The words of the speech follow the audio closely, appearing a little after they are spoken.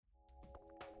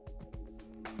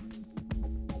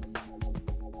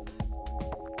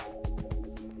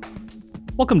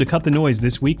Welcome to Cut the Noise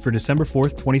this week for December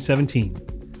 4th, 2017.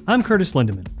 I'm Curtis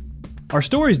Lindemann. Our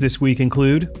stories this week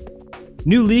include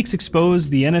new leaks expose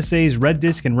the NSA's Red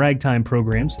Disk and Ragtime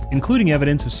programs, including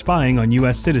evidence of spying on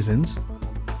U.S. citizens.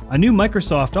 A new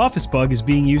Microsoft Office bug is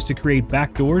being used to create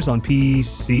backdoors on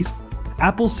PCs.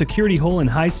 Apple's security hole in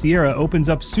High Sierra opens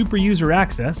up super user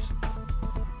access.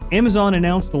 Amazon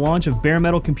announced the launch of bare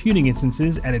metal computing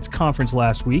instances at its conference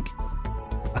last week.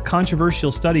 A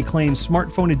controversial study claims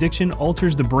smartphone addiction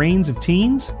alters the brains of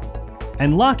teens.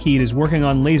 And Lockheed is working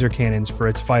on laser cannons for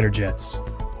its fighter jets.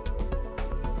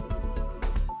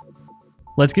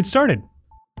 Let's get started.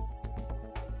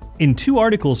 In two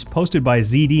articles posted by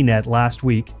ZDNet last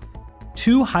week,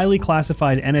 two highly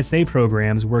classified NSA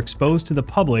programs were exposed to the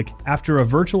public after a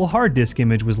virtual hard disk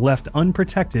image was left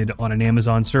unprotected on an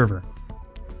Amazon server.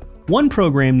 One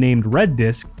program named Red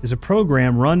Disk is a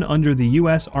program run under the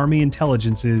U.S. Army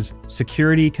Intelligence's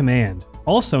Security Command,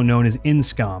 also known as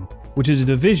INSCOM, which is a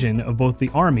division of both the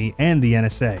Army and the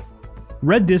NSA.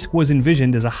 Red Disk was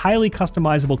envisioned as a highly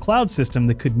customizable cloud system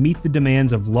that could meet the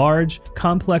demands of large,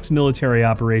 complex military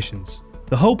operations.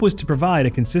 The hope was to provide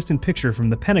a consistent picture from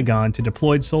the Pentagon to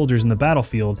deployed soldiers in the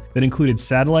battlefield that included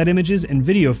satellite images and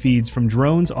video feeds from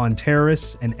drones on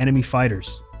terrorists and enemy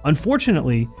fighters.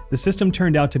 Unfortunately, the system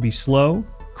turned out to be slow,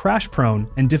 crash-prone,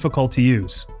 and difficult to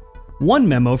use. One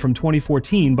memo from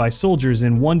 2014 by soldiers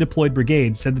in one deployed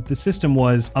brigade said that the system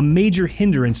was a major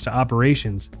hindrance to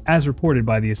operations, as reported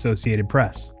by the Associated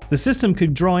Press. The system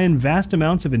could draw in vast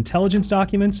amounts of intelligence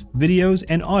documents, videos,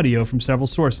 and audio from several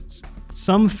sources,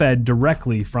 some fed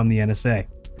directly from the NSA.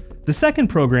 The second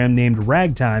program, named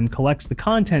Ragtime, collects the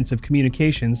contents of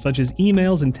communications such as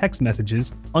emails and text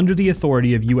messages under the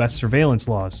authority of U.S. surveillance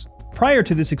laws. Prior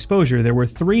to this exposure, there were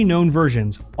three known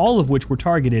versions, all of which were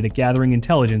targeted at gathering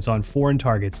intelligence on foreign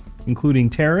targets, including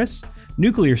terrorists,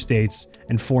 nuclear states,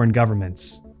 and foreign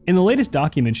governments. In the latest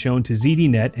document shown to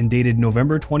ZDNet and dated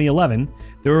November 2011,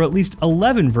 there were at least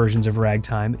 11 versions of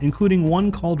Ragtime, including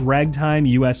one called Ragtime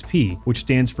USP, which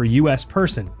stands for U.S.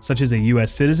 person, such as a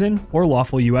U.S. citizen or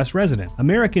lawful U.S. resident.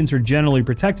 Americans are generally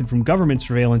protected from government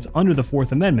surveillance under the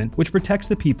Fourth Amendment, which protects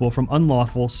the people from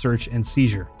unlawful search and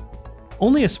seizure.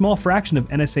 Only a small fraction of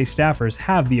NSA staffers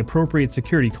have the appropriate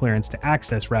security clearance to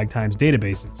access Ragtime's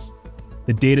databases.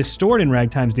 The data stored in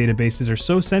Ragtime's databases are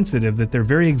so sensitive that their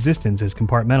very existence is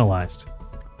compartmentalized.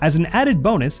 As an added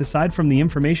bonus, aside from the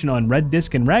information on Red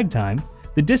Disk and Ragtime,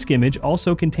 the disk image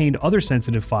also contained other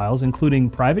sensitive files, including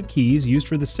private keys used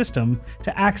for the system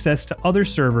to access to other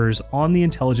servers on the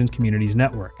intelligence community's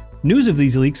network. News of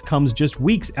these leaks comes just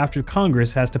weeks after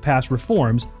Congress has to pass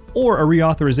reforms or a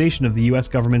reauthorization of the U.S.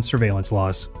 government's surveillance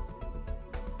laws.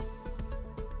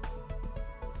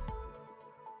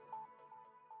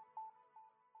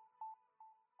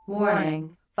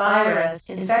 Warning. Virus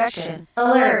infection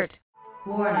alert.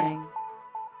 Warning.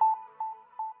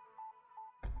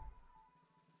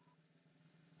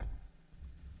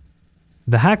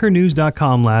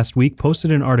 TheHackerNews.com last week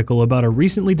posted an article about a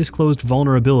recently disclosed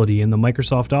vulnerability in the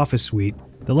Microsoft Office suite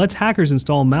that lets hackers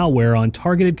install malware on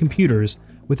targeted computers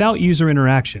without user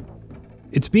interaction.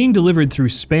 It's being delivered through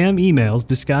spam emails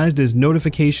disguised as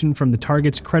notification from the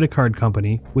target's credit card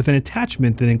company with an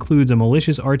attachment that includes a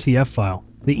malicious RTF file.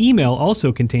 The email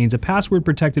also contains a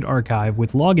password-protected archive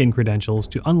with login credentials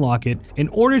to unlock it in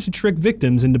order to trick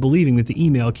victims into believing that the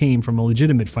email came from a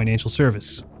legitimate financial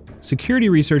service. Security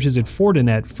researchers at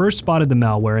Fortinet first spotted the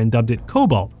malware and dubbed it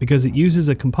Cobalt because it uses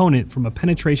a component from a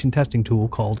penetration testing tool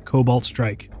called Cobalt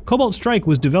Strike. Cobalt Strike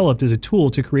was developed as a tool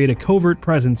to create a covert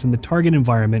presence in the target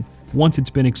environment once it's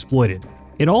been exploited.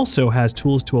 It also has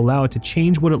tools to allow it to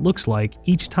change what it looks like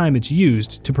each time it's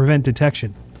used to prevent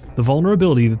detection. The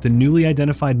vulnerability that the newly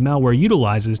identified malware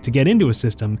utilizes to get into a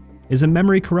system is a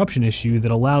memory corruption issue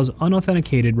that allows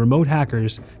unauthenticated remote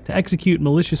hackers to execute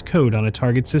malicious code on a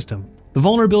target system. The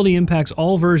vulnerability impacts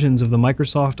all versions of the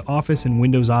Microsoft Office and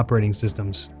Windows operating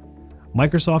systems.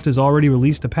 Microsoft has already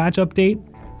released a patch update,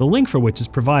 the link for which is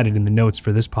provided in the notes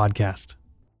for this podcast.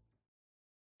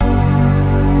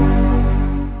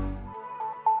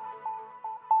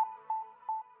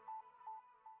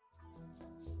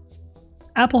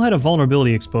 Apple had a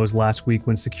vulnerability exposed last week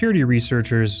when security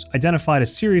researchers identified a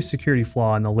serious security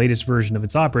flaw in the latest version of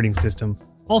its operating system,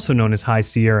 also known as High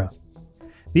Sierra.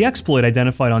 The exploit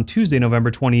identified on Tuesday, November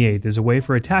 28th, is a way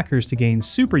for attackers to gain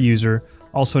super user,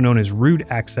 also known as root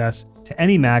access, to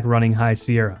any Mac running High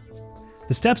Sierra.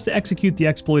 The steps to execute the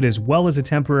exploit as well as a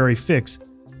temporary fix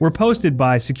were posted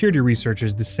by security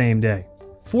researchers the same day.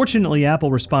 Fortunately, Apple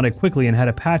responded quickly and had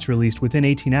a patch released within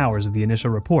 18 hours of the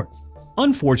initial report.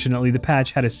 Unfortunately, the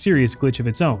patch had a serious glitch of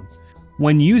its own.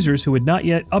 When users who had not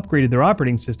yet upgraded their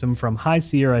operating system from High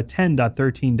Sierra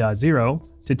 10.13.0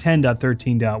 to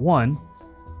 10.13.1,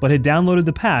 but had downloaded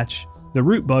the patch, the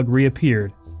root bug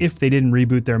reappeared if they didn't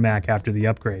reboot their Mac after the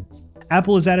upgrade.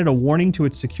 Apple has added a warning to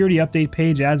its security update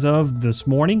page as of this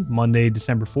morning, Monday,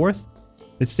 December 4th,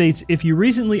 that states if you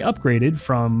recently upgraded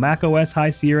from macOS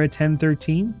High Sierra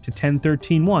 10.13 to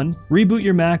 10.13.1, reboot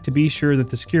your Mac to be sure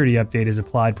that the security update is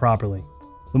applied properly.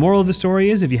 The moral of the story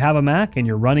is if you have a Mac and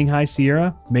you're running High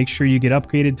Sierra, make sure you get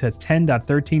upgraded to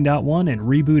 10.13.1 and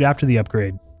reboot after the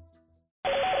upgrade.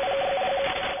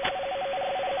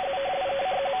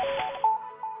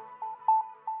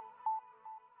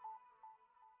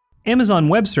 Amazon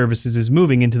Web Services is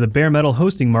moving into the bare metal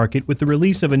hosting market with the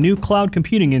release of a new cloud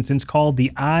computing instance called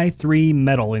the i3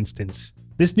 Metal instance.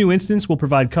 This new instance will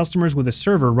provide customers with a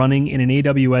server running in an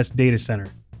AWS data center.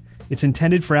 It's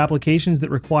intended for applications that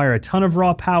require a ton of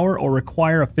raw power or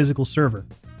require a physical server.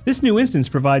 This new instance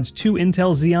provides two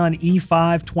Intel Xeon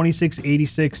E5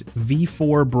 2686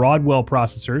 V4 Broadwell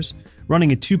processors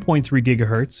running at 2.3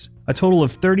 GHz, a total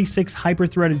of 36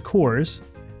 hyper-threaded cores,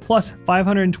 plus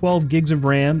 512 gigs of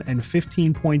RAM and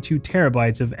 15.2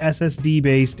 terabytes of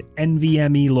SSD-based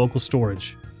NVMe local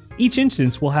storage. Each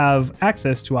instance will have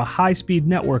access to a high-speed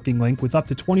networking link with up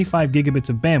to 25 gigabits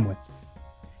of bandwidth.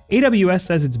 AWS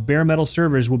says its bare metal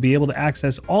servers will be able to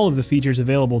access all of the features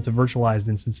available to virtualized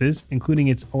instances, including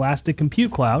its Elastic Compute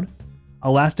Cloud,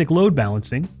 Elastic Load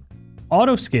Balancing,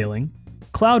 auto-scaling,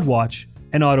 CloudWatch,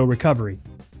 and auto-recovery.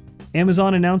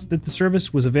 Amazon announced that the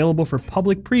service was available for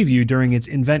public preview during its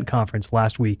Invent conference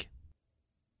last week.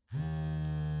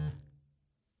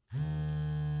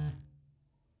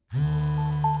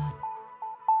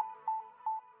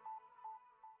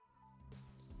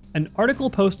 An article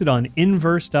posted on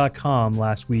Inverse.com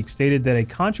last week stated that a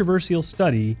controversial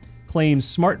study claims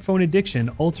smartphone addiction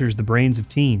alters the brains of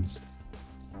teens.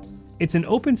 It's an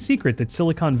open secret that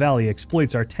Silicon Valley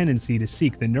exploits our tendency to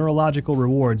seek the neurological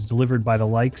rewards delivered by the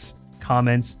likes,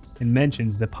 comments, and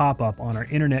mentions that pop up on our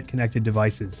internet-connected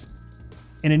devices.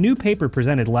 In a new paper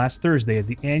presented last Thursday at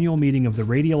the annual meeting of the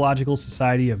Radiological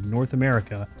Society of North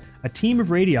America, a team of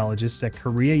radiologists at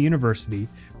Korea University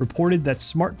reported that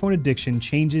smartphone addiction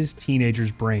changes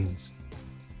teenagers' brains.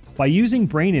 By using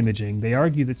brain imaging, they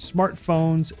argue that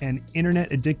smartphones and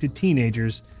internet-addicted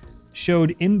teenagers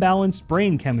showed imbalanced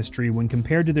brain chemistry when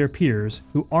compared to their peers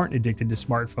who aren't addicted to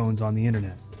smartphones on the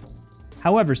internet.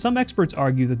 However, some experts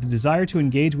argue that the desire to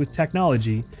engage with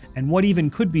technology and what even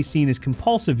could be seen as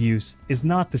compulsive use is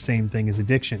not the same thing as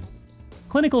addiction.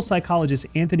 Clinical psychologist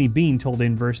Anthony Bean told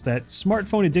Inverse that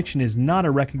smartphone addiction is not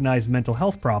a recognized mental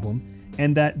health problem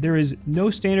and that there is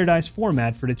no standardized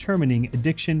format for determining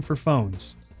addiction for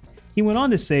phones. He went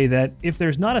on to say that if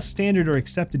there's not a standard or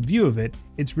accepted view of it,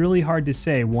 it's really hard to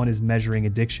say one is measuring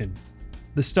addiction.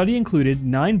 The study included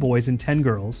 9 boys and 10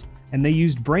 girls, and they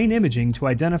used brain imaging to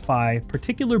identify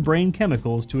particular brain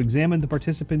chemicals to examine the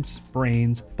participants'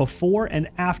 brains before and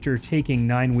after taking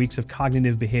 9 weeks of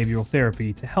cognitive behavioral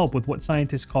therapy to help with what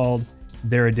scientists called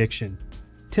their addiction.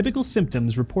 Typical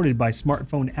symptoms reported by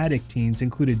smartphone addict teens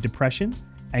included depression,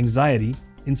 anxiety,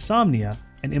 insomnia,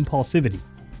 and impulsivity.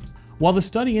 While the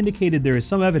study indicated there is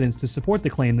some evidence to support the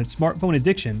claim that smartphone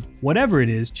addiction, whatever it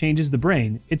is, changes the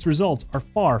brain, its results are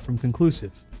far from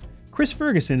conclusive. Chris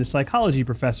Ferguson, a psychology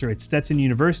professor at Stetson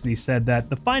University, said that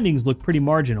the findings look pretty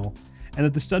marginal and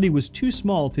that the study was too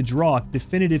small to draw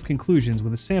definitive conclusions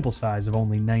with a sample size of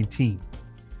only 19.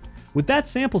 With that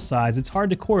sample size, it's hard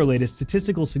to correlate a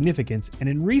statistical significance, and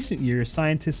in recent years,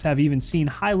 scientists have even seen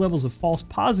high levels of false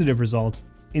positive results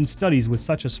in studies with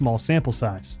such a small sample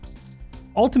size.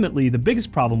 Ultimately, the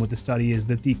biggest problem with the study is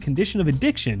that the condition of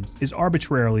addiction is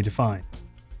arbitrarily defined.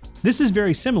 This is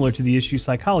very similar to the issue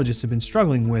psychologists have been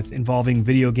struggling with involving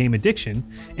video game addiction,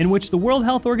 in which the World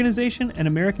Health Organization and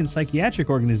American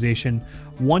Psychiatric Organization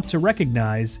want to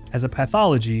recognize as a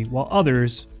pathology, while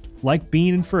others, like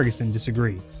Bean and Ferguson,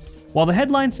 disagree. While the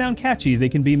headlines sound catchy, they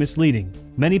can be misleading.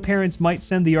 Many parents might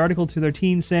send the article to their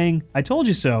teens saying, "I told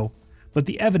you so," but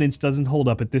the evidence doesn't hold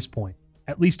up at this point,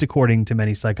 at least according to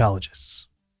many psychologists.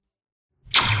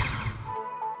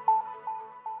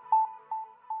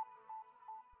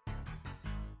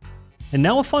 And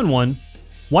now a fun one.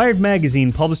 Wired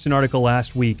magazine published an article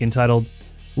last week entitled,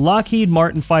 "Lockheed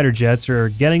Martin fighter jets are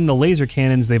getting the laser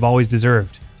cannons they've always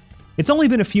deserved." It's only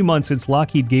been a few months since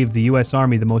Lockheed gave the US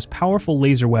Army the most powerful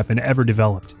laser weapon ever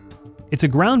developed. It's a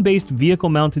ground-based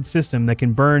vehicle-mounted system that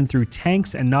can burn through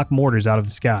tanks and knock mortars out of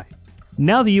the sky.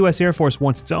 Now the US Air Force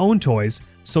wants its own toys,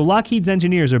 so Lockheed's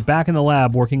engineers are back in the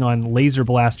lab working on laser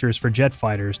blasters for jet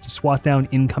fighters to swat down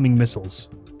incoming missiles.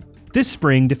 This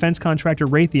spring, defense contractor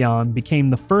Raytheon became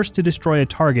the first to destroy a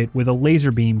target with a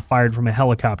laser beam fired from a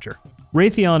helicopter.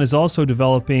 Raytheon is also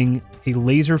developing a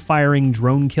laser-firing,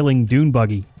 drone-killing dune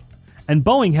buggy. And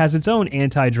Boeing has its own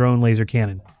anti-drone laser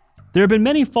cannon. There have been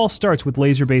many false starts with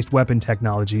laser-based weapon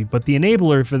technology, but the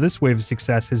enabler for this wave of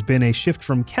success has been a shift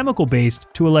from chemical-based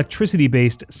to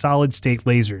electricity-based solid-state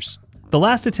lasers. The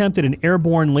last attempt at an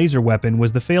airborne laser weapon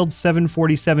was the failed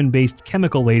 747-based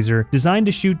chemical laser designed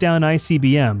to shoot down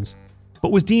ICBMs,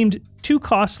 but was deemed too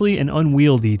costly and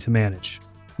unwieldy to manage.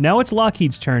 Now it's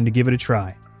Lockheed's turn to give it a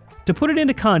try. To put it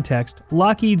into context,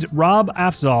 Lockheed's Rob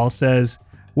Afzal says,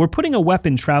 "We're putting a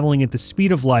weapon traveling at the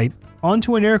speed of light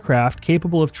onto an aircraft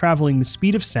capable of traveling the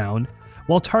speed of sound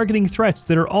while targeting threats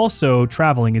that are also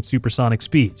traveling at supersonic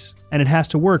speeds, and it has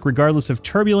to work regardless of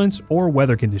turbulence or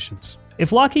weather conditions."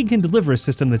 If Lockheed can deliver a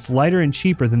system that's lighter and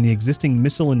cheaper than the existing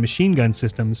missile and machine gun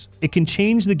systems, it can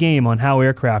change the game on how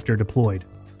aircraft are deployed.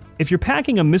 If you're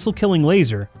packing a missile-killing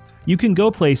laser, you can go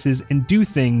places and do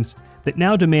things that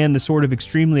now demand the sort of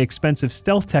extremely expensive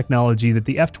stealth technology that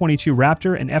the F-22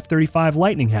 Raptor and F-35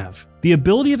 Lightning have. The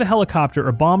ability of a helicopter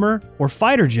or bomber or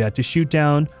fighter jet to shoot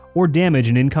down or damage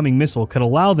an incoming missile could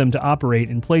allow them to operate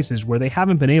in places where they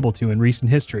haven't been able to in recent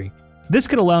history. This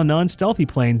could allow non-stealthy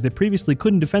planes that previously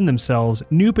couldn't defend themselves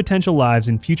new potential lives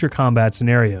in future combat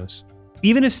scenarios.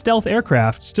 Even if stealth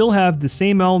aircraft still have the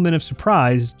same element of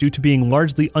surprise due to being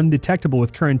largely undetectable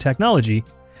with current technology,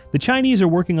 the Chinese are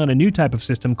working on a new type of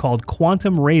system called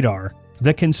quantum radar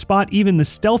that can spot even the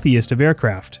stealthiest of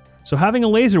aircraft. So having a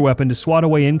laser weapon to swat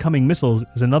away incoming missiles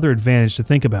is another advantage to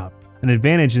think about. An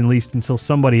advantage at least until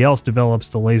somebody else develops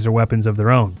the laser weapons of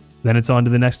their own. Then it's on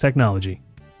to the next technology.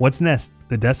 What's next?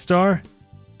 The Death Star?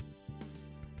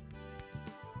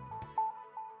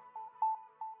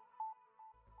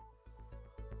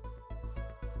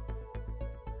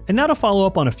 And now to follow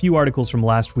up on a few articles from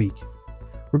last week.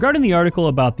 Regarding the article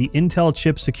about the Intel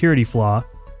chip security flaw,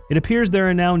 it appears there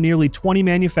are now nearly 20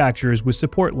 manufacturers with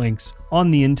support links on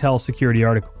the Intel security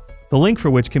article, the link for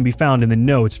which can be found in the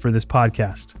notes for this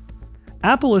podcast.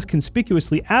 Apple is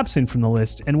conspicuously absent from the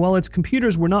list, and while its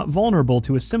computers were not vulnerable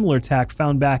to a similar attack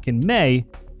found back in May,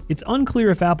 it's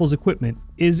unclear if Apple's equipment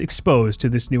is exposed to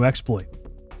this new exploit.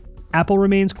 Apple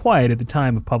remains quiet at the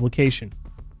time of publication.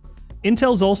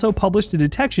 Intel's also published a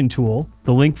detection tool,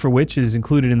 the link for which is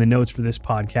included in the notes for this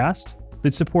podcast,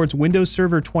 that supports Windows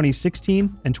Server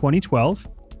 2016 and 2012,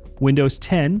 Windows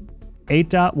 10,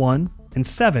 8.1, and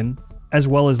 7, as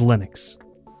well as Linux.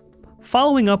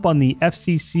 Following up on the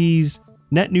FCC's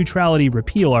net neutrality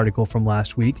repeal article from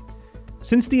last week,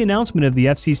 since the announcement of the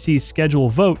FCC's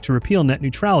scheduled vote to repeal net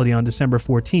neutrality on December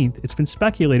 14th, it's been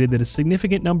speculated that a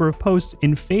significant number of posts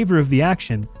in favor of the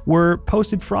action were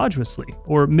posted fraudulously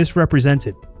or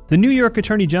misrepresented. The New York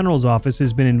Attorney General's office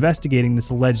has been investigating this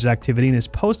alleged activity and has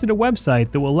posted a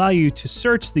website that will allow you to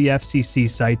search the FCC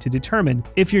site to determine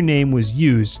if your name was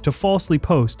used to falsely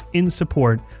post in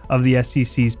support of the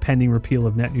SEC's pending repeal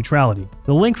of net neutrality.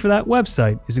 The link for that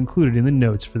website is included in the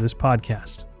notes for this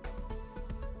podcast.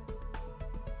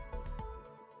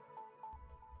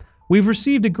 We've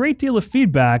received a great deal of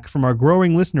feedback from our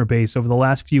growing listener base over the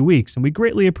last few weeks, and we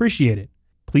greatly appreciate it.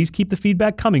 Please keep the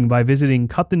feedback coming by visiting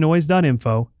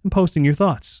cutthenoise.info and posting your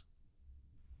thoughts.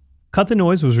 Cut the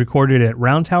Noise was recorded at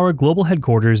Round Tower Global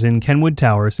Headquarters in Kenwood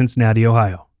Tower, Cincinnati,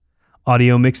 Ohio.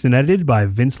 Audio mixed and edited by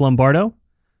Vince Lombardo.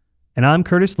 And I'm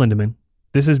Curtis Lindemann.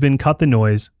 This has been Cut the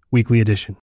Noise, Weekly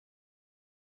Edition.